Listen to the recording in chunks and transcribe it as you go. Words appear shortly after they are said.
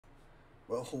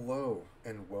Well, hello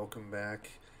and welcome back.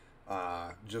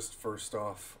 Just first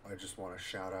off, I just want to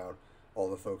shout out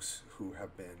all the folks who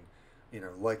have been,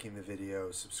 liking the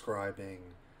video, subscribing,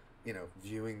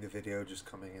 viewing the video, just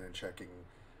coming in and checking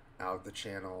out the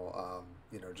channel.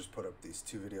 Just put up these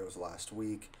two videos last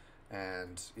week,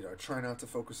 and I try not to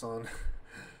focus on,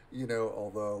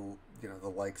 all the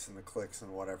likes and the clicks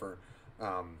and whatever.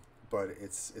 But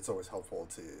it's always helpful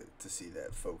to see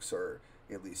that folks are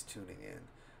at least tuning in.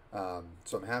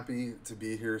 So I'm happy to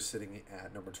be here sitting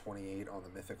at number 28 on the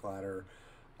Mythic ladder.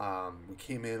 We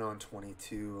came in on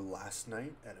 22 last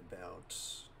night at about,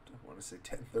 I want to say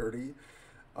 10:30.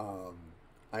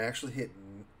 I actually hit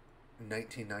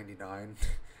 1999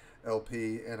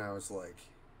 LP, and I was like,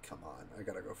 come on, I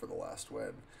gotta go for the last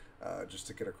win, just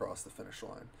to get across the finish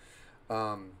line.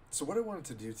 So what I wanted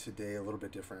to do today, a little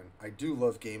bit different. I do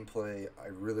love gameplay. I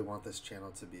really want this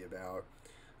channel to be about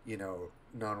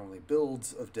not only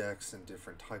builds of decks and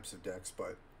different types of decks,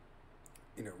 but,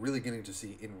 really getting to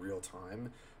see in real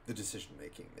time the decision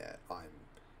making that I'm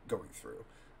going through.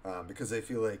 Because I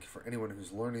feel like for anyone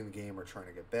who's learning the game or trying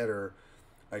to get better,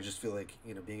 I just feel like,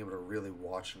 being able to really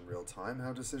watch in real time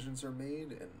how decisions are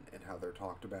made and how they're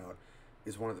talked about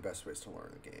is one of the best ways to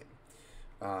learn the game.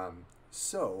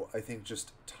 So I think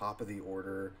just top of the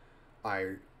order,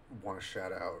 I want to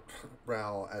shout out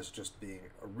Ral as just being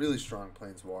a really strong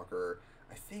planeswalker.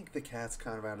 I think the cat's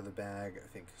kind of out of the bag. I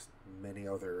think many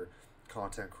other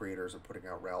content creators are putting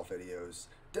out Ral videos.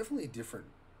 Definitely different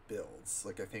builds.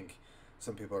 Like, I think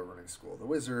some people are running School of the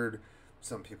Wizard,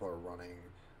 some people are running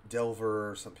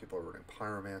Delver, some people are running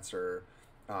Pyromancer.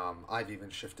 I've even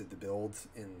shifted the build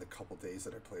in the couple days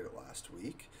that I played it last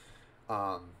week.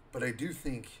 But I do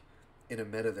think in a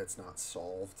meta that's not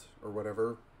solved or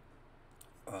whatever,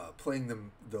 playing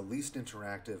the least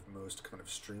interactive, most kind of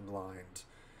streamlined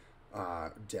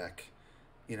deck,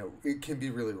 it can be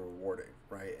really rewarding,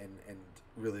 right? And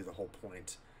really the whole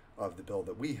point of the build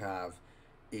that we have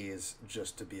is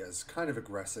just to be as kind of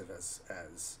aggressive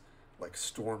as like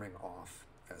storming off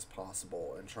as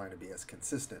possible and trying to be as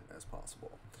consistent as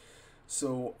possible.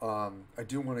 So I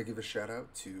do want to give a shout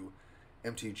out to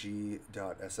mtg.ss.com.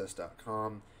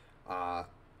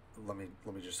 Let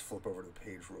me just flip over to the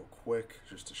page real quick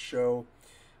just to show.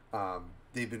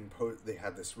 They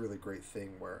had this really great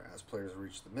thing where as players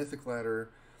reach the Mythic ladder,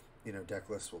 deck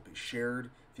lists will be shared.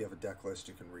 If you have a deck list,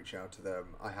 you can reach out to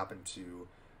them. I happen to,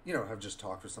 have just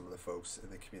talked with some of the folks in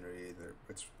the community.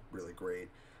 It's really great.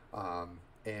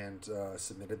 And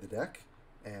submitted the deck,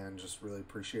 and just really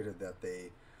appreciated that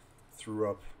they threw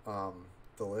up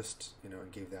the list,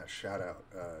 and gave that shout out.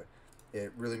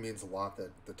 It really means a lot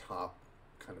that the top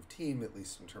kind of team, at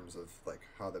least in terms of like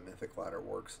how the Mythic ladder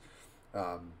works,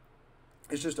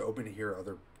 it's just open to hear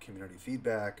other community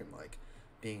feedback and like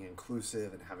being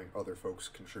inclusive and having other folks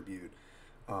contribute.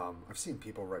 I've seen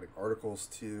people writing articles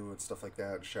too and stuff like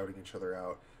that, shouting each other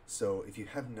out. So if you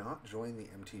have not joined the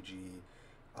MTG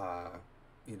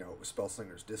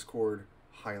Spellslingers Discord,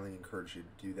 highly encourage you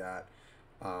to do that.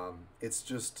 It's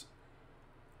just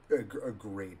a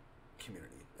great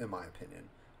community, in my opinion,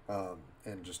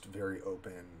 and just very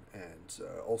open and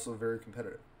also very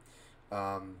competitive.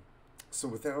 So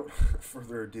without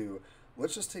further ado,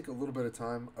 let's just take a little bit of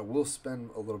time. I will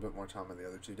spend a little bit more time on the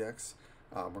other two decks.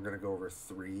 We're going to go over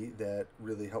three that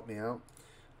really helped me out.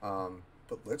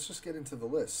 But let's just get into the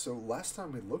list. So last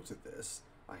time we looked at this,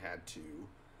 I had two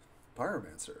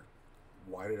Pyromancer.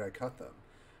 Why did I cut them?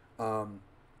 A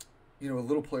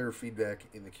little player feedback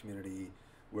in the community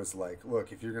was like,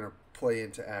 look, if you're going to play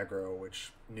into aggro,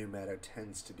 which new meta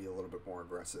tends to be a little bit more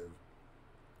aggressive,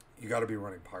 you got to be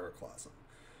running Pyroclasm.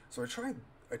 So I tried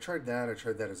that. I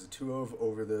tried that as a 2-of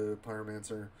over the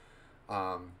Pyromancer.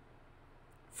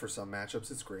 For some matchups,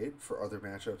 it's great. For other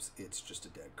matchups, it's just a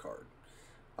dead card.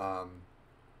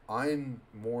 I'm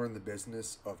more in the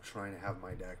business of trying to have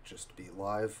my deck just be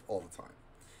live all the time.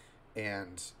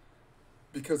 And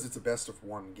because it's a best of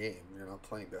one game, you're not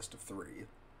playing best of three,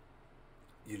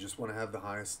 you just want to have the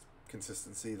highest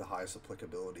consistency, the highest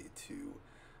applicability to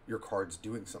your cards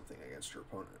doing something against your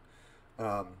opponent.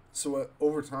 So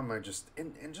over time, and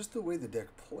just the way the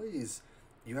deck plays,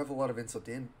 you have a lot of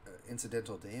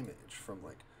incidental damage from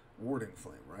like Warding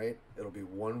Flame, right? It'll be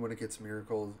one when it gets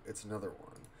Miracled, it's another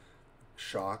one.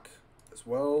 Shock as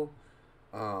well,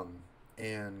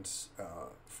 and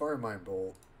Firemind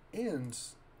Bolt, and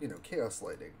Chaos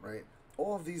Lightning, right?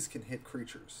 All of these can hit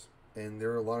creatures, and there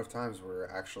are a lot of times where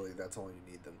actually that's all you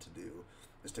need them to do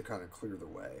is to kind of clear the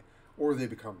way, or they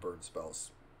become burn spells,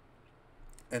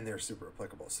 and they're super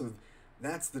applicable. So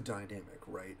that's the dynamic,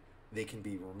 right? They can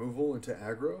be removal into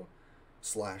aggro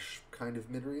 / kind of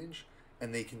mid range,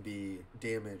 and they can be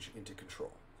damage into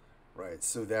control, right?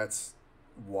 So that's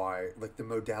why, like, the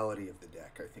modality of the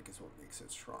deck, I think, is what makes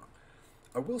it strong.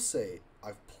 I will say,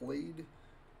 I've played,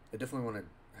 I definitely want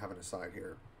to have an aside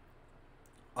here.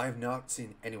 I have not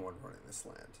seen anyone running this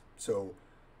land, so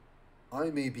I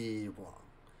may be wrong.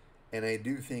 And I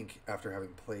do think, after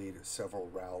having played several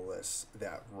Ral lists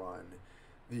that run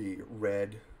the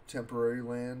red temporary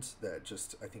land, that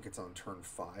just, I think it's on turn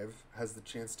 5, has the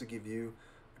chance to give you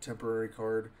a temporary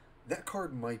card, that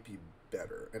card might be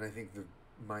better. And I think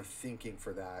my thinking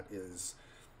for that is,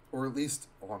 or at least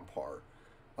on par.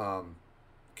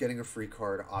 Getting a free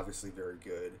card, obviously very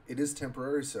good. It is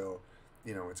temporary, so,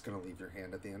 you know, it's going to leave your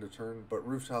hand at the end of turn. But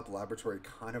Rooftop Laboratory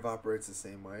kind of operates the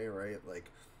same way, right?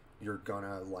 Like, you're going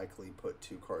to likely put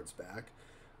 2 cards back.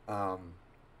 I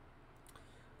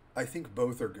think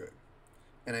both are good.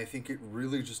 And I think it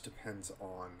really just depends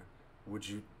on, would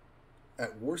you,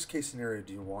 at worst case scenario,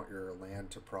 do you want your land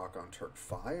to proc on turn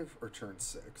 5 or turn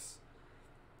 6?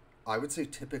 I would say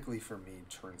typically for me,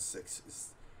 turn 6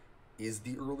 is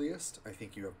the earliest. I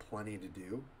think you have plenty to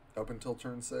do up until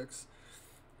turn 6.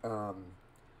 And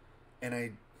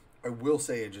I will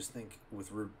say, I just think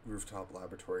with Rooftop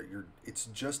Laboratory, it's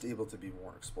just able to be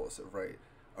more explosive, right?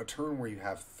 A turn where you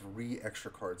have 3 extra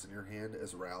cards in your hand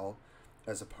as Ral,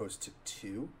 as opposed to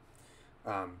 2,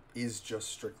 is just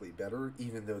strictly better,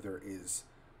 even though there is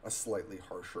a slightly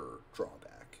harsher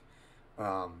drawback.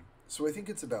 So I think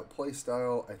it's about play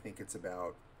style. I think it's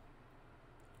about,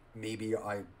 maybe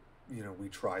we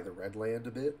try the red land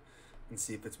a bit and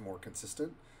see if it's more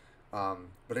consistent.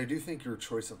 But I do think your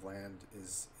choice of land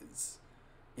is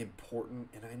important,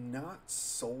 and I'm not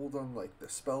sold on, like, the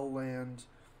spell land,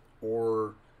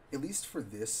 or at least for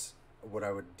this, what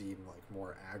I would deem like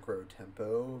more aggro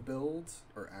tempo builds,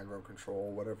 or aggro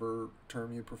control, whatever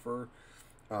term you prefer.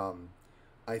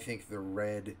 I think the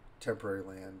red temporary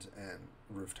land and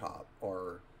Rooftop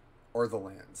are the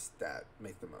lands that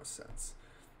make the most sense.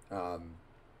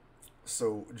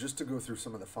 So just to go through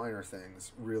some of the finer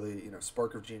things, really,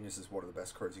 Spark of Genius is one of the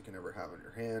best cards you can ever have in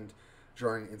your hand.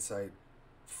 Drawing Insight,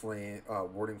 Flame,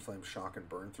 Warding Flame, Shock, and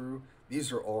Burn Through.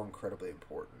 These are all incredibly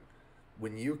important.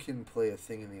 When you can play a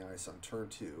Thing in the Ice on turn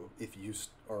 2, if you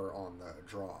are on the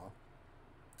draw,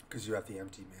 because you have the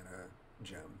empty mana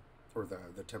gem, or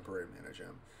the temporary mana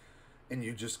gem, and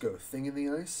you just go Thing in the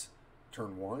Ice,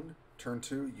 turn 1, turn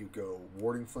 2, you go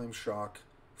Warding Flame, Shock,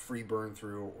 free Burn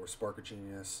Through, or Spark of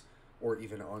Genius, or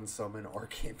even Unsummon,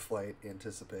 Arcane Flight,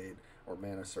 Anticipate, or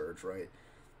Mana Surge, right?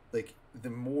 Like, the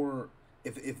more,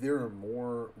 if there are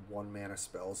more 1-mana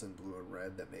spells in blue and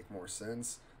red that make more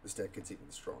sense, this deck gets even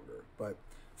stronger. But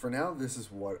for now, this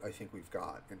is what I think we've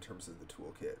got in terms of the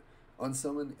toolkit.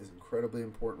 Unsummon is incredibly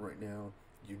important right now.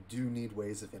 You do need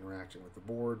ways of interacting with the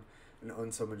board, and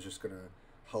Unsummon is just going to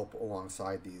help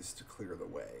alongside these to clear the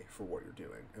way for what you're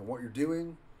doing. And what you're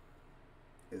doing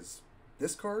is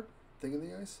this card, Thing in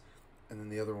the Ice, and then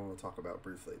the other one we'll talk about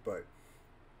briefly. But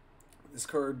this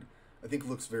card, I think,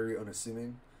 looks very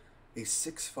unassuming. A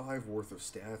 6/5 worth of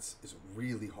stats is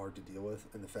really hard to deal with,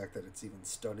 and the fact that it's even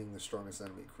stunning the strongest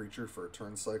enemy creature for a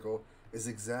turn cycle is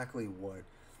exactly what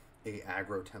a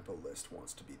aggro tempo list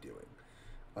wants to be doing.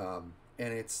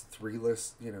 And it's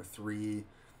 3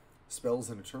 spells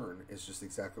in a turn is just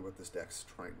exactly what this deck's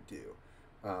trying to do.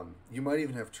 You might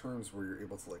even have turns where you're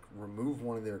able to, like, remove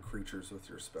one of their creatures with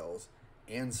your spells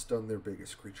and stun their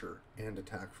biggest creature and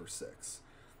attack for 6.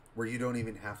 Where you don't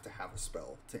even have to have a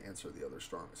spell to answer the other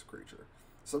strongest creature.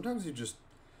 Sometimes you just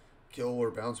kill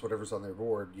or bounce whatever's on their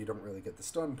board. You don't really get the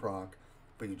stun proc,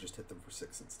 but you just hit them for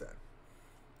 6 instead.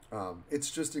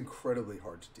 It's just incredibly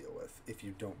hard to deal with if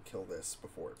you don't kill this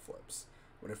before it flips.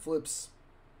 When it flips,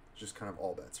 just kind of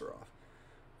all bets are off.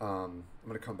 I'm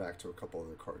going to come back to a couple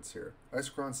other cards here.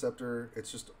 Isochron Scepter,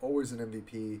 it's just always an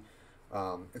MVP.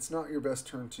 It's not your best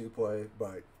turn 2 play,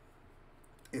 but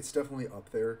it's definitely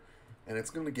up there. And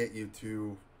it's going to get you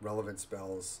 2 relevant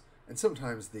spells, and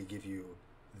sometimes they give you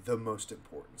the most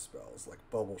important spells, like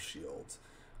Bubble Shield,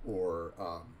 or,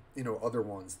 other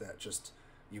ones that just,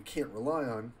 you can't rely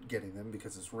on getting them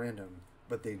because it's random,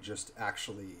 but they just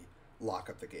actually lock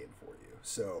up the game for you.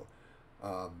 So,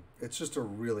 it's just a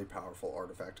really powerful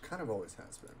artifact, kind of always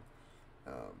has been.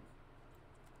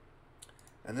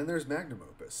 And then there's Magnum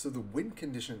Opus. So the win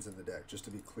conditions in the deck, just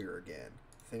to be clear again,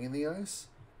 Thing in the Ice,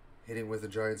 hitting with a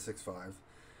giant 6/5,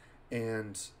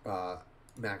 and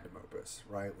Magnum Opus,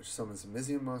 right, which summons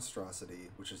Mizium Monstrosity,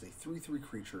 which is a 3/3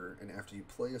 creature, and after you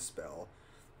play a spell,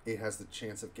 it has the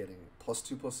chance of getting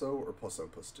 +2/+0 or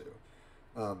 +0/+2.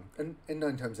 And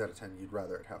 9 times out of 10, you'd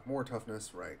rather it have more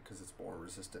toughness, right, because it's more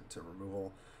resistant to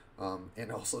removal.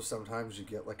 And also sometimes you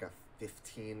get like a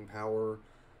 15 power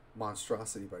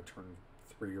monstrosity by turn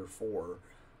 3 or 4,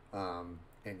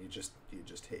 and you just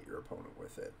hit your opponent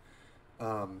with it.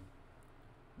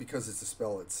 Because it's a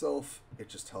spell itself, it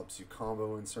just helps you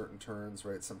combo in certain turns,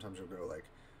 right? Sometimes you'll go like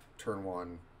turn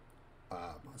 1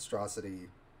 monstrosity,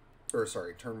 or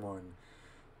sorry, turn 1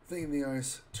 thing in the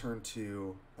ice, turn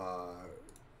 2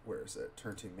 where is it?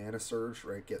 Turn 2 mana surge,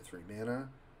 right? Get 3 mana.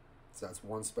 So that's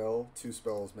 1 spell. 2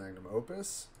 spells Magnum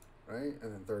Opus, right?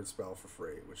 And then 3rd spell for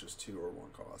free, which is 2 or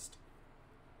 1 cost.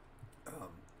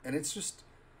 And it's just,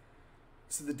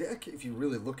 so the deck, if you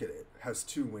really look at it, has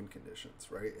 2 win conditions,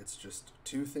 right? It's just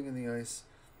 2 thing in the ice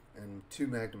and 2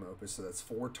 Magnum Opus, so that's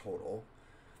 4 total.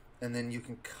 And then you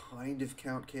can kind of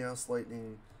count Chaos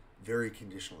Lightning very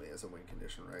conditionally as a win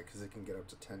condition, right? Because it can get up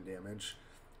to 10 damage,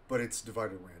 but it's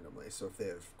divided randomly. So if they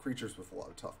have creatures with a lot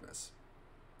of toughness,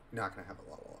 you're not going to have a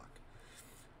lot of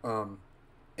luck.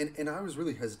 And I was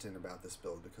really hesitant about this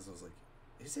build because I was like,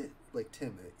 is it, like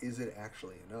Tim, is it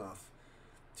actually enough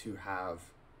to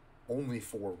have only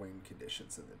 4 win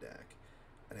conditions in the deck?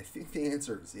 And I think the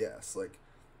answer is yes. Like,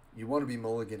 you want to be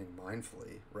mulliganing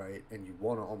mindfully, right? And you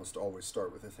want to almost always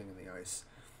start with a thing in the ice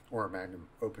or a Magnum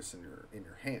Opus in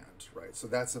your hand, right? So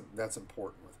that's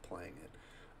important with playing it.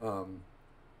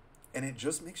 And it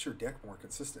just makes your deck more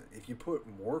consistent. If you put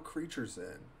more creatures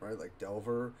in, right, like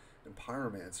Delver and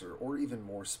Pyromancer, or even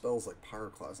more spells like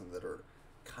Pyroclasm that are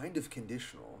kind of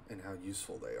conditional in how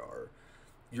useful they are,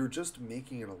 you're just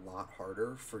making it a lot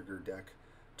harder for your deck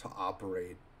to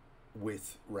operate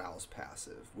with Ral's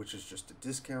passive, which is just to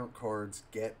discount cards,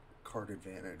 get card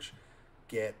advantage,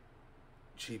 get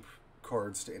cheap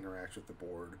cards to interact with the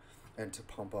board, and to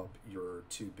pump up your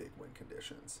 2 big win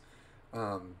conditions.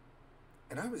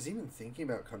 And I was even thinking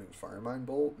about cutting Firemind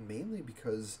Bolt, mainly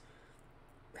because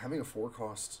having a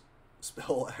 4-cost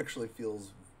spell actually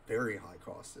feels very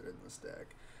high-costed in this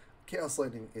deck. Chaos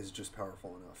Lightning is just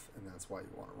powerful enough, and that's why you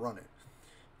want to run it.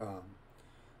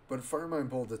 But Firemind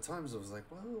Bolt, at times I was like,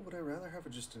 well, would I rather have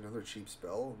just another cheap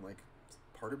spell? And like,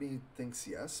 part of me thinks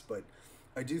yes, but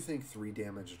I do think 3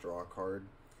 damage draw a card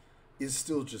is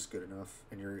still just good enough.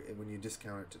 And when you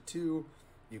discount it to 2,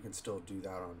 you can still do that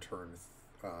on turn.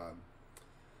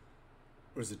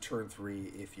 Turn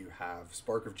 3 if you have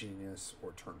Spark of Genius,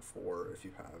 or turn 4 if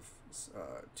you have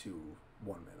 2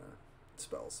 1-mana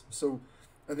spells. So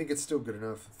I think it's still good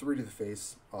enough. 3 to the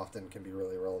face often can be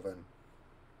really relevant.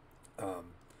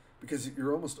 Because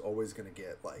you're almost always going to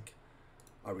get, like,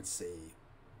 I would say,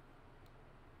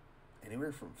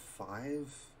 anywhere from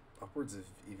 5 upwards of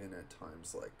even at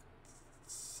times, like,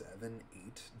 7,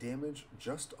 8 damage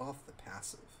just off the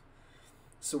passive.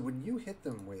 So when you hit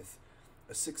them with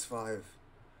a 6/5,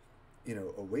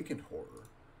 Awakened Horror,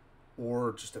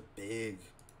 or just a big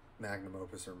Magnum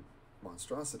Opus or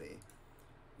Monstrosity,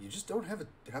 you just don't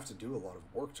have to do a lot of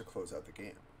work to close out the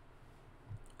game.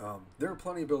 There are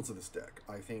plenty of builds of this deck.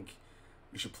 I think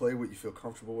you should play what you feel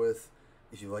comfortable with.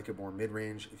 If you like it more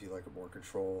mid-range, if you like it more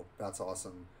control, that's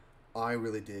awesome. I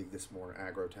really dig this more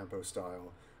aggro tempo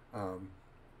style.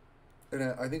 And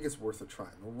I think it's worth a try.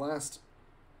 And the last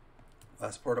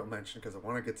part I'll mention, because I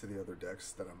want to get to the other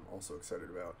decks that I'm also excited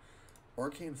about.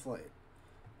 Arcane Flight.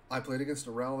 I played against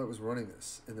a Ral that was running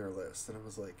this in their list, and I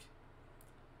was like,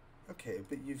 okay,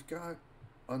 but you've got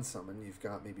Unsummon, you've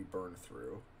got maybe Burn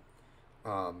Through,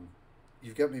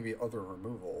 you've got maybe other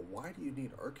removal. Why do you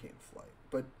need Arcane Flight?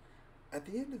 But at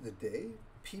the end of the day,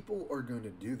 people are going to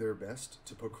do their best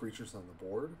to put creatures on the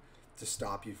board to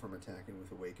stop you from attacking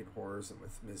with Awakened Horrors and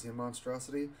with Mizium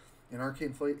Monstrosity. And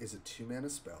Arcane Flight is a 2-mana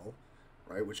spell,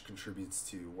 right, which contributes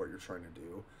to what you're trying to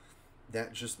do.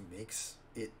 That just makes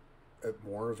it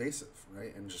more evasive,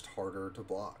 right, and just harder to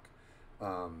block.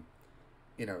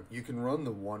 You can run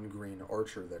the 1 green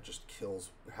archer that just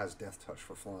has Death Touch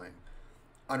for flying.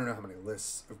 I don't know how many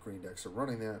lists of green decks are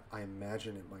running that. I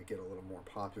imagine it might get a little more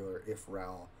popular if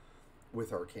Ral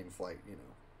with Arcane Flight,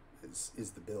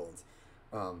 is the build.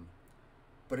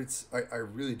 But I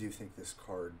really do think this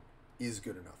card is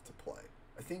good enough to play.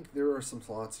 I think there are some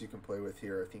slots you can play with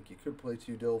here. I think you could play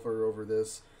 2 Delver over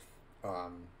this.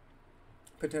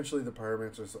 Potentially the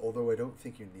Pyromancers, although I don't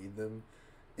think you need them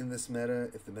in this meta.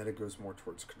 If the meta goes more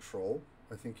towards control,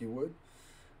 I think you would.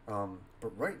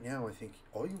 But right now, I think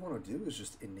all you want to do is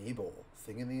just enable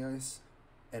Thing in the Ice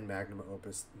and Magnum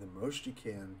Opus the most you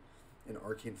can, and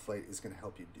Arcane Flight is going to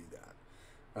help you do that.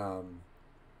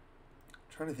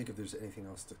 Trying to think if there's anything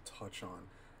else to touch on.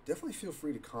 Definitely feel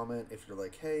free to comment if you're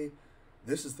like, hey,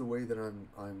 this is the way that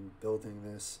I'm building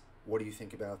this. What do you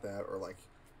think about that? Or like,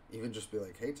 even just be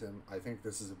like, hey Tim, I think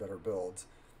this is a better build.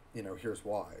 Here's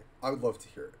why. I would love to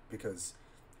hear it because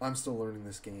I'm still learning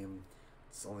this game.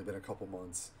 It's only been a couple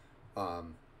months.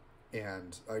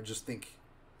 And I just think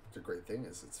the great thing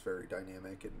is it's very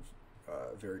dynamic and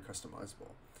very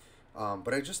customizable.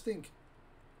 But I just think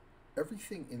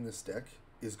everything in this deck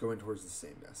is going towards the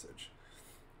same message.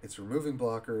 It's removing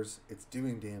blockers, it's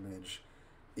doing damage,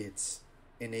 it's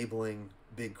enabling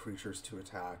big creatures to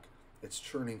attack, it's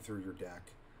churning through your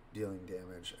deck, dealing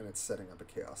damage, and it's setting up a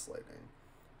Chaos Lightning.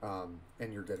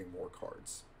 And you're getting more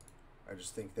cards. I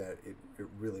just think that it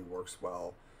really works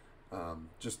well.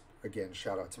 Just, again,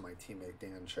 shout out to my teammate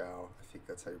Dan Chow, I think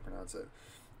that's how you pronounce it,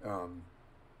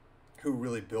 who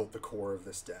really built the core of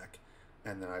this deck,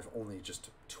 and then I've only just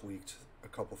tweaked a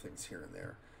couple things here and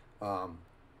there.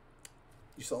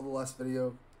 You saw the last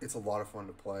video. It's a lot of fun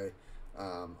to play.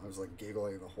 I was like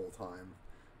giggling the whole time.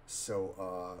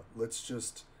 So let's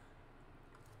just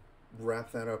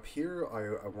wrap that up here.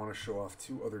 I want to show off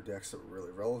two other decks that were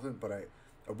really relevant, but I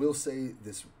will say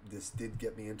this did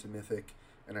get me into Mythic,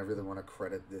 and I really want to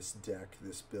credit this deck,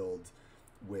 this build,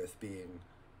 with being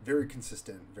very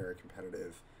consistent, very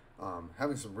competitive,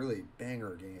 having some really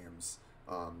banger games,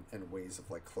 and ways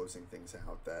of like closing things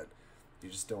out that you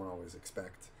just don't always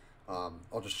expect.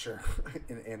 I'll just share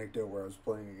an anecdote where I was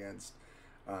playing against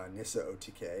Nissa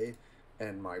OTK,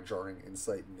 and my Jarring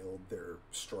Insight milled their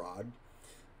Strahd.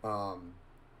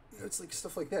 It's like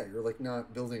stuff like that. You're like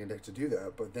not building a deck to do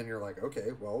that, but then you're like,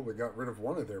 okay, well, we got rid of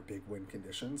one of their big win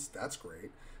conditions. That's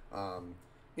great.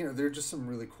 There are just some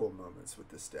really cool moments with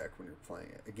this deck when you're playing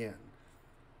it. Again,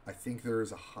 I think there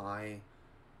is a high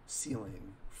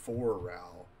ceiling for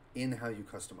Ral in how you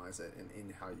customize it and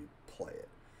in how you play it.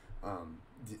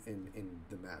 In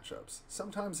the matchups,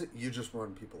 sometimes you just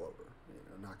run people over.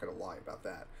 I'm not going to lie about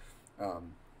that.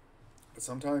 But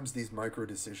sometimes these micro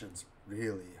decisions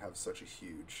really have such a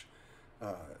huge,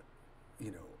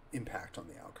 impact on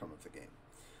the outcome of the game.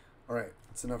 All right,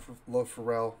 that's enough love for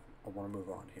Ral. I want to move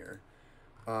on here.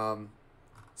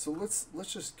 So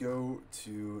let's just go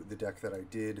to the deck that I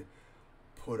did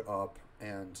put up,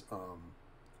 and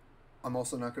I'm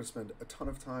also not going to spend a ton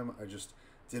of time. I just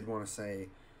did want to say,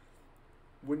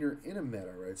 when you're in a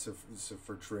meta, right? So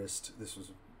for Drizzt, this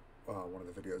was one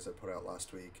of the videos I put out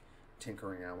last week,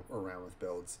 tinkering around with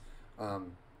builds.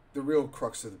 The real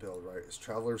crux of the build, right, is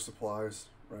Traveler Supplies,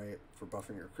 right, for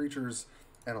buffing your creatures,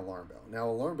 and Alarm Bell. Now,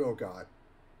 Alarm Bell got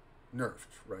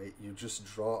nerfed, right? You just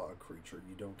draw a creature.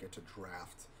 You don't get to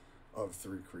draft of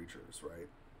 3 creatures, right?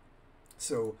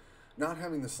 So not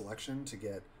having the selection to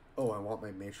get, oh, I want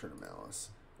my Matron of Malice,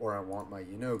 or I want my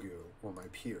Yenogu, or my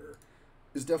Pier,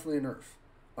 is definitely a nerf.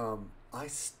 I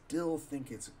still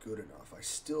think it's good enough. I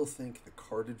still think the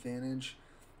card advantage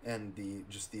and the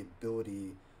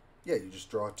ability, yeah, you just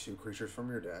draw 2 creatures from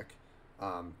your deck.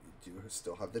 You do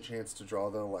still have the chance to draw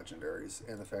the legendaries,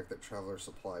 and the fact that Traveler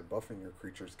Supply buffing your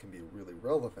creatures can be really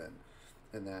relevant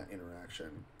in that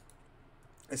interaction.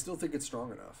 I still think it's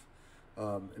strong enough.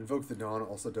 Invoke the Dawn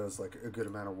also does like a good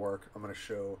amount of work. I'm going to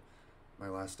show my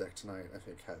last deck tonight. I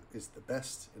think is the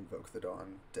best Invoke the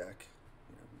Dawn deck.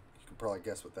 You can probably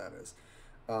guess what that is.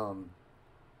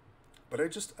 But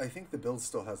I think the build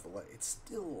still has the leg. It's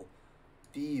still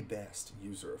the best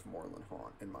user of Moorland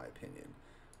Haunt, in my opinion.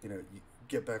 You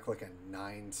get back like a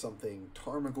 9-something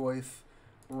Tarmogoyf,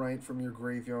 right, from your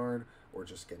graveyard, or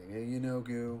just getting a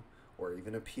Yenogu, or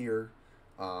even a Pier.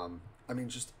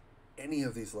 Just any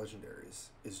of these legendaries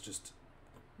is just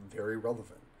very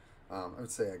relevant. I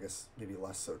would say, I guess, maybe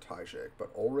less so Tajik, but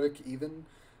Ulrich even,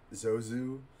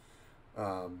 Zozu.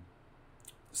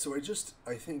 So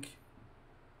I think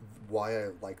why I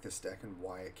like this deck and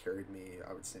why it carried me,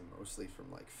 I would say mostly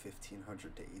from like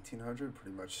 1500 to 1800,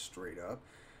 pretty much straight up,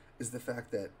 is the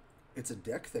fact that it's a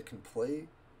deck that can play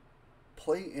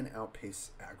and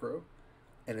outpace aggro,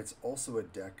 and it's also a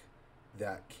deck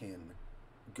that can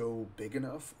go big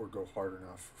enough or go hard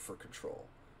enough for control.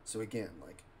 So again,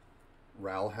 like,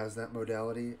 Ral has that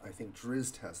modality. I think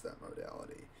Drizzt has that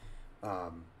modality.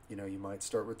 You might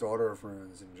start with Daughter of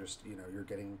Runes and just, you're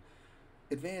getting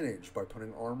advantage by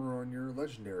putting armor on your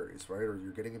legendaries, right? Or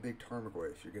you're getting a big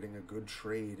Tarmogoyf, you're getting a good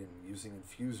trade and using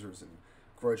infusers and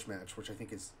Grudge Match, which I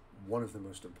think is one of the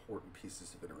most important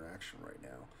pieces of interaction right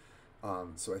now.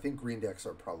 So I think green decks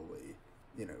are probably,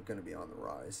 going to be on the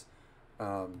rise.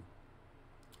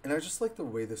 And I just like the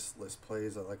way this list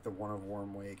plays. I like the One of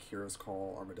Wormwake, Hero's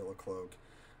Call, Armadillo Cloak.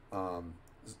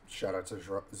 Shout out to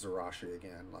Zerashi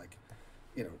again. Like,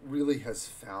 really has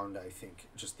found, I think,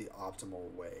 just the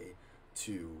optimal way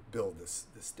to build this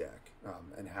deck,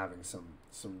 and having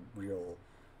some real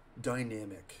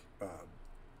dynamic,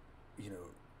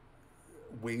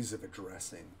 ways of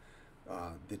addressing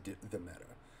the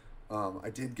meta. I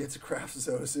did get to craft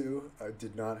Zozu. I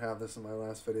did not have this in my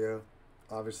last video.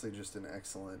 obviously just an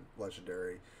excellent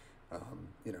legendary.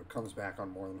 You know, comes back on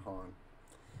more than Han,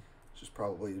 which is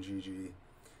probably a GG.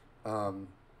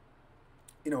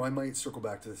 You know, I might circle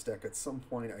back to this deck at some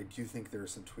point. I do think there are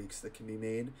some tweaks that can be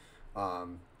made.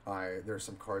 There are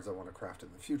some cards I want to craft in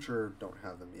the future. Don't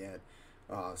have them yet.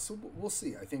 So we'll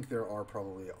see. I think there are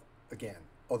probably, again,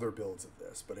 other builds of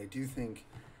this, but I do think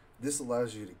this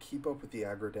allows you to keep up with the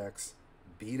aggro decks,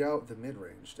 beat out the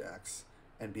mid-range decks,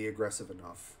 and be aggressive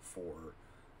enough for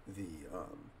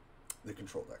the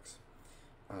control decks.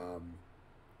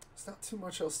 There's not too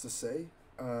much else to say.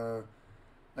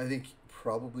 I think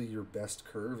probably your best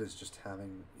curve is just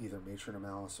having either Matron of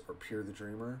Malice or Peer the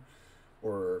Dreamer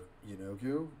or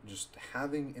Yenogu. Just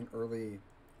having an early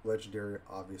legendary,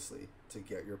 obviously, to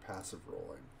get your passive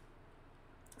rolling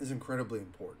is incredibly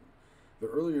important. The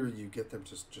earlier you get them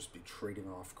to just be trading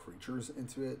off creatures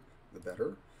into it, the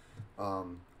better.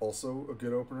 Also, a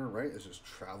good opener, right, is just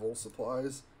travel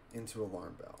supplies into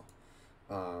Alarm Bell.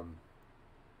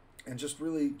 And just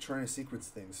really trying to sequence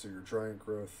things so your Giant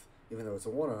Growth, even though it's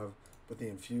a one-of, but the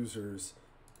infusers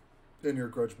in your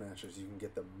grudge matches, you can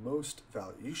get the most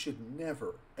value. You should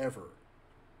never, ever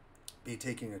be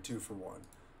taking a 2-for-1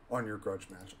 on your grudge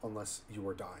match unless you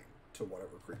are dying to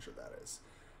whatever creature that is.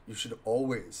 You should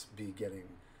always be getting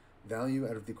value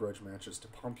out of the grudge matches to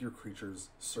pump your creatures,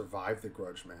 survive the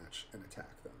grudge match, and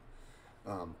attack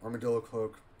them. Armadillo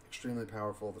Cloak, extremely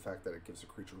powerful. The fact that it gives a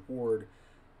creature ward,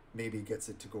 maybe gets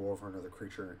it to go over another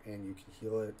creature and you can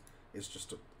heal it, is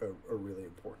just a really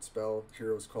important spell.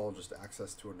 Hero's Call, just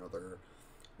access to another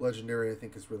legendary, I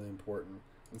think is really important.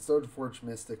 And Stoneforge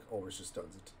Mystic always just does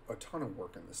a ton of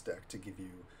work in this deck to give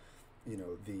you, you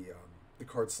know, the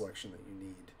card selection that you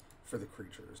need for the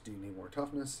creatures. Do you need more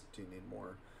toughness? Do you need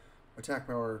more attack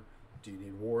power? Do you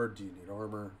need ward? Do you need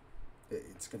armor?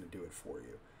 It's going to do it for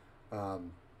you.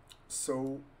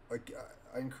 So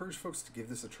I encourage folks to give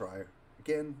this a try.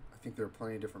 Again, I think there are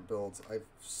plenty of different builds. I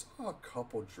saw a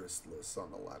couple Drizzt lists on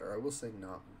the ladder. I will say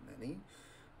not many.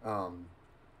 I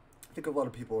think a lot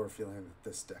of people are feeling that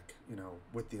this deck, you know,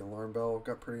 with the Alarm Bell,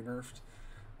 got pretty nerfed.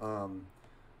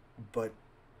 But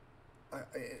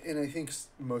I think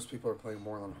most people are playing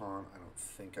more than Han. I don't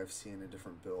think I've seen a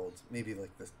different build. Maybe like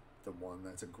the one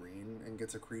that's a green and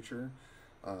gets a creature.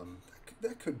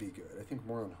 That could be good. I think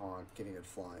more than Han, getting it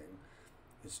flying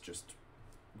is just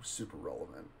super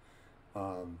relevant.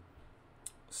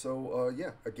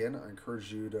 Yeah, again, I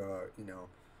encourage you to, you know,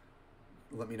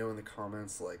 let me know in the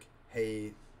comments, like,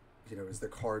 hey, you know, is there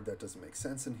a card that doesn't make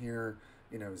sense in here?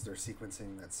 You know, is there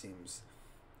sequencing that seems,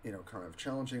 you know, kind of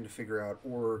challenging to figure out?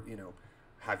 Or, you know,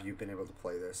 have you been able to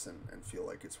play this and feel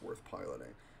like it's worth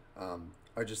piloting?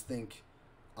 I just think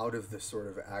out of the sort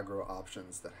of aggro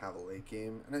options that have a late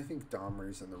game, and I think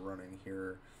Domri's in the running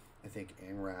here, I think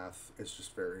Angrath is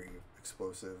just very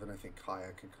explosive, and I think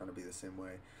Kaya can kind of be the same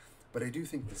way. But I do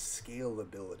think the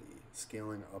scalability,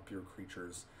 scaling up your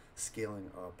creatures,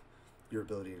 scaling up your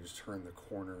ability to just turn the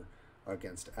corner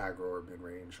against aggro or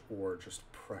mid-range or just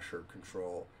pressure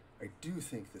control, I do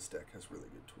think this deck has really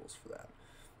good tools for that.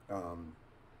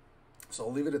 So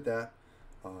I'll leave it at that.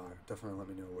 Definitely let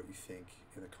me know what you think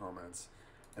in the comments.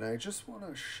 And I just want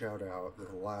to shout out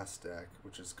the last deck,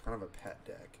 which is kind of a pet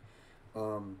deck.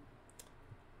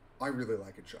 I really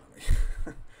like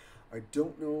Ajani. I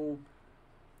don't know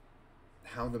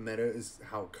how the meta is,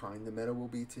 how kind the meta will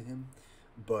be to him,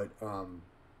 but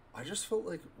I just felt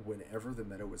like whenever the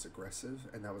meta was aggressive,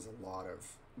 and that was a lot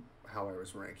of how I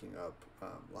was ranking up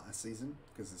last season,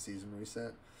 because the season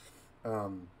reset,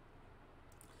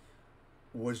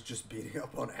 was just beating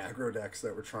up on aggro decks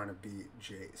that were trying to beat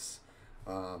Jace.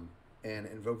 And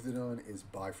Invoke the Dawn is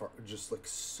by far just like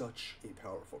such a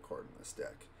powerful card in this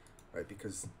deck, right?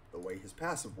 Because the way his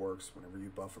passive works, whenever you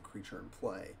buff a creature in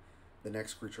play, the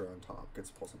next creature on top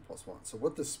gets +1/+1. So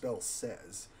what the spell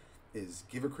says is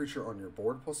give a creature on your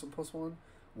board +1/+1,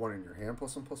 one in your hand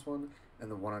 +1/+1,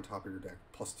 and the one on top of your deck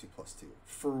 +2/+2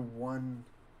 for 1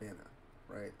 mana,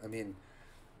 right? I mean,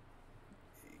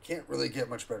 you can't really get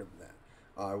much better than that.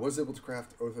 I was able to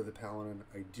craft Oath of the Paladin.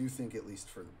 I do think, at least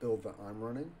for the build that I'm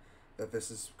running, that this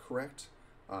is correct.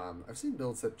 I've seen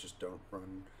builds that just don't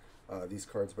run these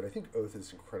cards, but I think Oath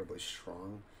is incredibly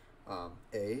strong.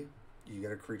 A, you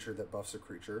get a creature that buffs a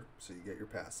creature, so you get your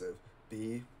passive.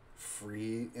 B,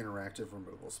 free interactive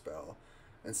removal spell.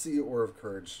 And C, Aura of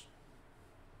Courage,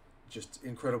 just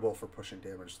incredible for pushing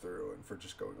damage through and for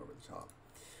just going over the top.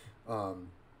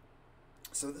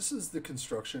 So this is the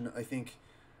construction. I think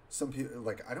some people,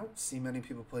 like, I don't see many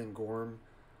people playing Gorm.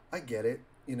 I get it,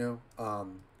 you know.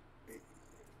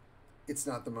 It's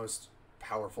not the most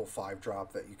powerful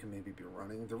 5-drop that you can maybe be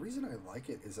running. The reason I like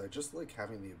it is I just like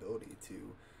having the ability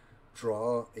to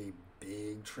draw a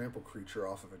big trample creature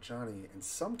off of Ajani, and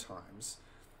sometimes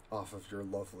off of your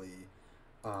lovely,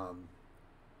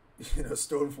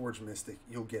 Stoneforge Mystic,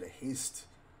 you'll get a haste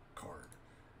card.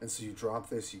 And so you drop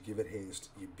this, you give it haste,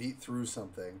 you beat through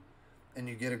something, and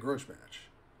you get a grudge match.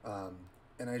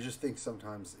 And I just think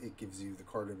sometimes it gives you the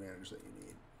card advantage that you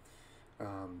need.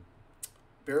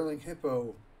 Barreling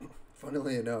Hippo,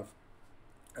 funnily enough,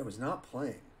 I was not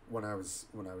playing when I was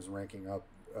ranking up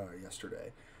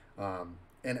yesterday.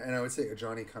 And I would say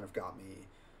Ajani kind of got me,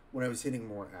 when I was hitting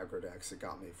more aggro decks, it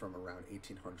got me from around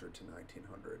 1800 to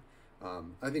 1900.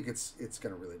 I think it's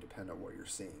going to really depend on what you're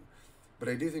seeing. But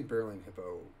I do think Barreling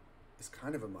Hippo is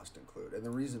kind of a must include. And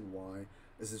the reason why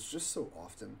is it's just so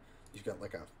often you've got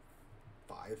like a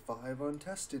 5/5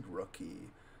 untested rookie,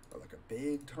 or like a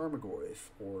big Tarmogoyf,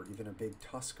 or even a big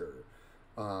Tusker,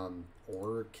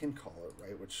 or Kincaller,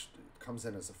 right, which comes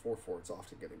in as a 4/4. It's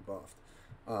often getting buffed.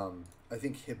 I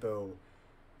think Hippo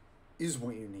is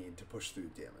what you need to push through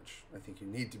damage. I think you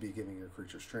need to be giving your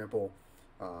creatures trample.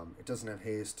 It doesn't have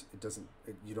haste.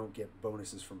 You don't get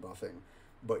bonuses from buffing,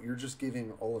 but you're just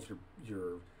giving all of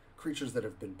your creatures that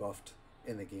have been buffed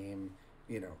in the game,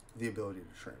 the ability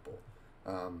to trample.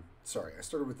 Sorry, I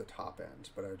started with the top end,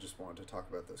 but I just wanted to talk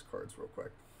about those cards real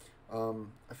quick.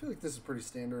 I feel like this is pretty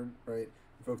standard, right?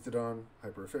 Invoke the Dawn,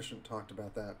 hyper efficient, talked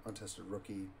about that. Untested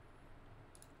rookie,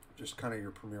 just kind of your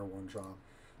premier one drop.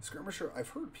 Skirmisher, I've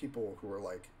heard people who are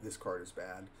like, this card is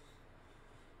bad.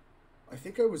 I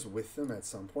think I was with them at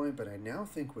some point, but I now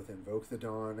think with Invoke the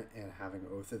Dawn and having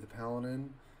Oath of the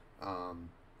Paladin,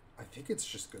 I think it's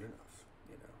just good enough.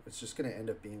 It's just going to end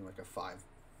up being like a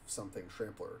 5-something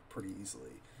trampler pretty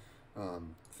easily.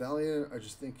 Thalia, I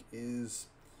just think is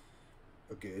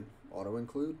a good auto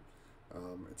include.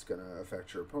 It's going to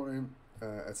affect your opponent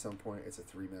at some point. It's a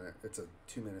 2-mana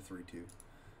 3/2.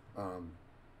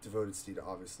 Devoted Steed,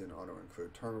 obviously an auto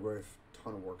include. Tarmogoyf,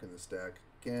 ton of work in this deck.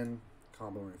 Again,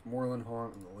 comboing with Moorland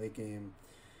Haunt in the late game.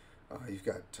 You've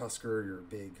got Tusker, your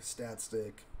big stat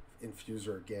stick.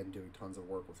 Infuser, again, doing tons of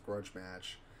work with Grudge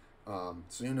Match.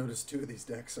 So you'll notice 2 of these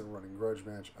decks are running Grudge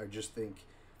Match. I just think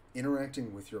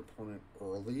interacting with your opponent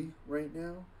early right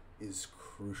now is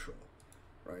crucial,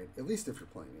 right? At least if you're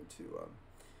playing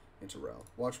into Ral.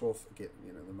 Watchwolf, again,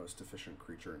 the most efficient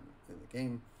creature in the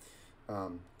game.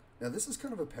 Now, this is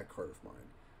kind of a pet card of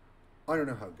mine. I don't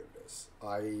know how good it is.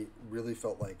 I really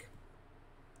feel like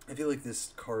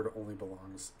this card only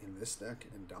belongs in this deck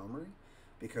in Domri,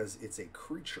 because it's a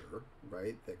creature,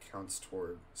 right, that counts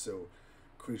toward, so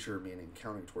creature meaning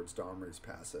counting towards Domri's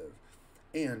passive,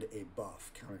 and a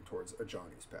buff counting towards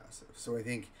Ajani's passive. So I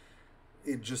think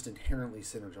it just inherently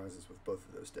synergizes with both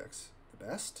of those decks the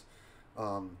best.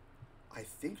 I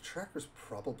think Tracker's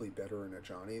probably better in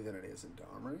Ajani than it is in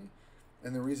Domri.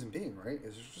 And the reason being, right,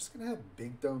 is you're just going to have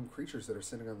big dumb creatures that are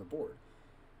sitting on the board.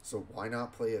 So why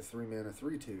not play a 3-mana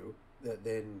 3/2 that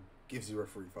then gives you a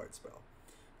free fight spell?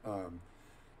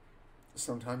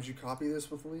 Sometimes you copy this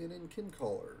with Leonin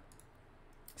Kincaller.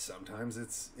 Sometimes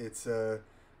it's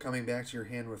coming back to your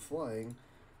hand with flying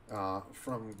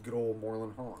from good old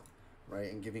Moorland Haunt,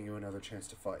 right, and giving you another chance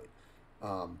to fight.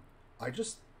 I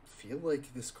just feel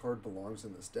like this card belongs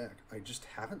in this deck. I just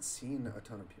haven't seen a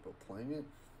ton of people playing it.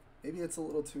 Maybe it's a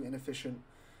little too inefficient,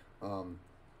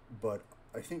 but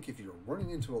I think if you're running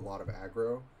into a lot of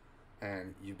aggro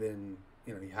and you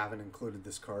haven't included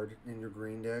this card in your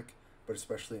green deck, but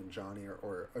especially in Ajani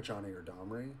or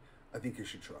Domri, I think you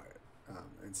should try it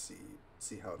and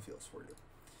see how it feels for you.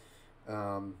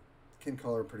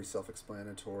 Kincaller, pretty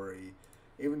self-explanatory.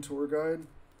 Aven Tour Guide,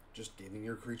 just giving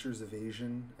your creatures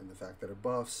evasion and the fact that it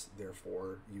buffs,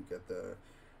 therefore you get the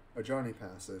Ajani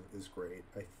passive is great.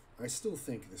 I still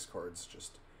think this card's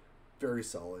just very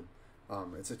solid.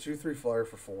 It's a 2/3 flyer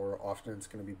for 4. Often it's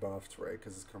going to be buffed, right,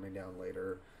 because it's coming down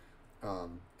later.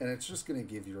 And it's just going to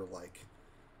give your, like,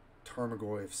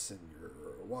 Tarmogoyfs and your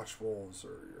Watchwolves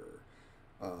or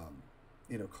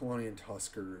your, Colonian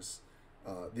Tuskers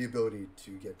the ability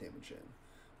to get damage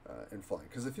in flying.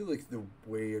 Because I feel like the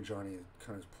way Ajani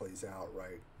kind of plays out,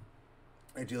 right,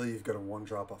 ideally you've got a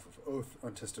 1-drop off of Oath,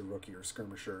 Untested Rookie, or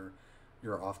Skirmisher.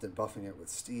 You're often buffing it with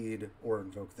Steed, or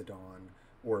Invoke the Dawn,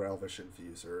 or Elvish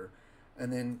Infuser.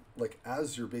 And then, like,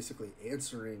 as you're basically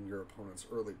answering your opponent's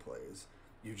early plays,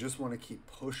 you just want to keep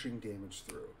pushing damage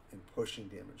through and pushing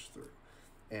damage through.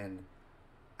 And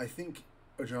I think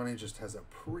Ajani just has a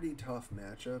pretty tough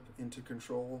matchup into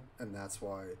Control, and that's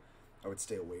why I would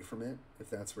stay away from it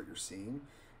if that's what you're seeing.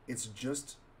 It's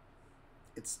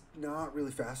not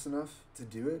really fast enough to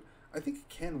do it. I think it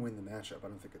can win the matchup. I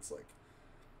don't think it's, like,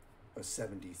 a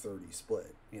 70-30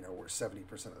 split, you know, where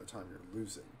 70% of the time you're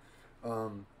losing.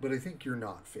 But I think you're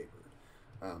not favored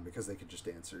because they could just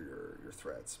answer your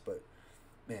threats. But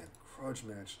man, Grudge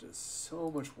Match does so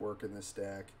much work in this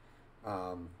deck.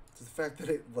 So the fact that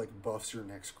it like buffs your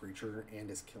next creature and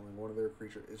is killing one of their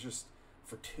creatures is just,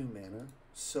 for 2 mana,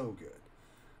 so good.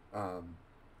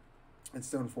 And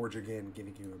Stoneforge again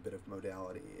giving you a bit of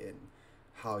modality in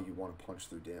how you want to punch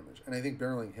through damage. And I think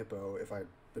Barreling Hippo, if I'd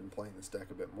been playing this deck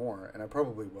a bit more, and I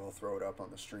probably will throw it up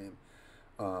on the stream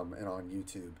and on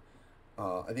YouTube,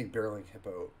 I think Barreling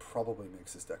Hippo probably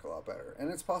makes this deck a lot better. And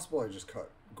it's possible I just cut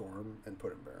Gorm and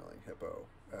put in Barreling Hippo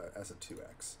as a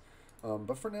 2x.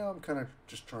 But for now, I'm kind of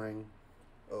just trying,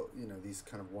 you know, these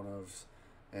kind of one-ofs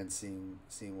and seeing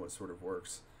what sort of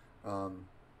works. So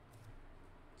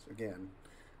again,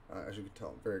 as you can tell,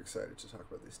 I'm very excited to talk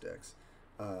about these decks.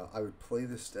 I would play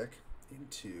this deck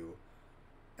into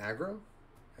aggro,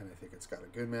 and I think it's got a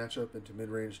good matchup into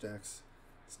mid-range decks.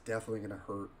 It's definitely going to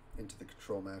hurt into the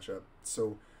control matchup.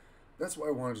 So that's why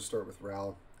I wanted to start with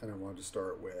Ral, and I wanted to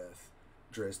start with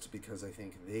Drizzt, because I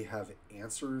think they have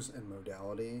answers and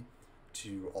modality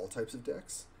to all types of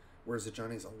decks, whereas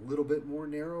Ajani is a little bit more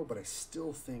narrow, but I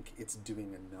still think it's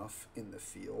doing enough in the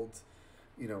field,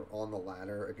 you know, on the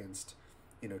ladder against,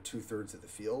 you know, 2/3 of the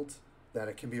field, that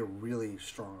it can be a really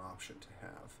strong option to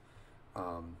have.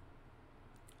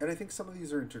 And I think some of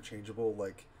these are interchangeable.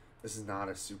 Like, this is not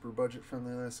a super budget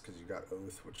friendly list because you got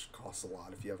Oath, which costs a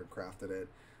lot if you haven't crafted it,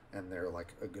 and there are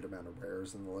like a good amount of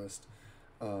rares in the list.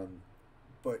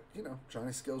 But, you know,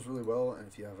 Johnny scales really well, and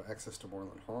if you have access to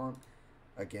Moorland Haunt,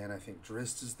 again, I think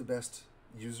Drizzt is the best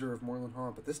user of Moorland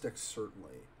Haunt, but this deck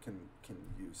certainly can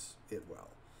use it well.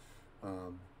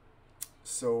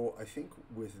 So I think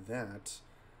with that,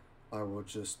 I will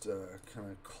just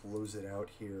kind of close it out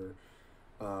here.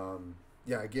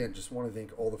 Yeah, again, just want to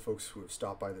thank all the folks who have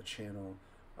stopped by the channel.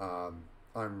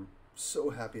 I'm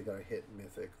so happy that I hit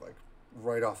Mythic like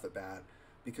right off the bat,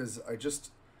 because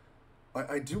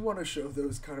I do want to show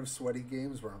those kind of sweaty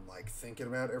games where I'm like thinking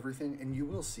about everything, and you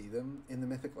will see them in the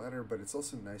Mythic ladder, but it's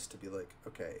also nice to be like,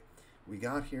 okay, we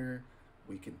got here,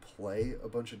 we can play a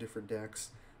bunch of different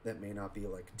decks that may not be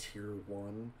like tier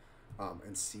 1,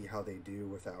 and see how they do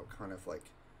without kind of like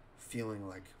feeling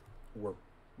like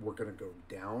we're going to go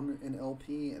down in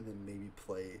LP and then maybe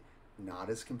play not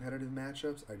as competitive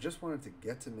matchups. I just wanted to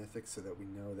get to Mythic so that we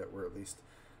know that we're at least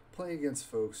playing against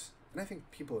folks, and I think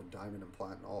people in Diamond and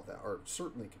Plat and all of that are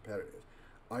certainly competitive.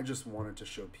 I just wanted to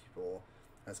show people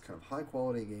as kind of high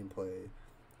quality gameplay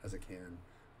as I can,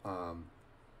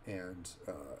 and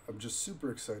I'm just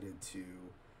super excited to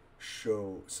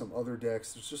show some other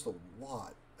decks. There's just a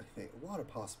lot, I think, a lot of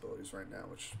possibilities right now,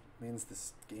 which means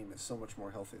this game is so much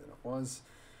more healthy than it was.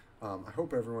 I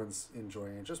hope everyone's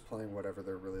enjoying it, just playing whatever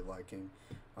they're really liking.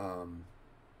 And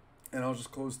I'll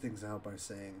just close things out by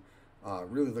saying,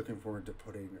 really looking forward to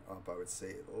putting up, I would say,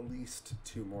 at least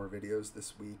 2 more videos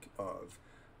this week of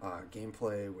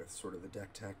gameplay with sort of the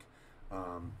deck tech.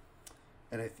 And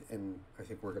I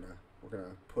think we're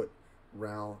gonna put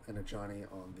Ral and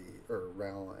Ajani on the, or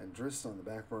Ral and Drizzt on the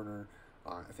back burner.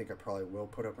 I think I probably will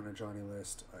put up an Ajani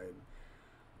list.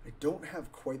 I don't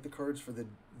have quite the cards for the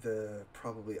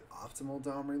probably optimal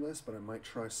Domri list, but I might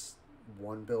try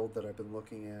one build that I've been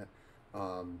looking at.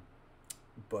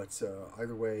 But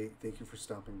either way, thank you for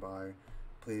stopping by.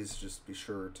 Please just be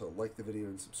sure to like the video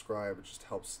and subscribe. It just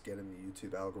helps get in the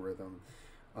YouTube algorithm.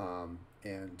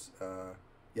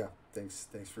 Yeah, thanks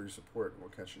for your support, and we'll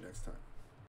catch you next time.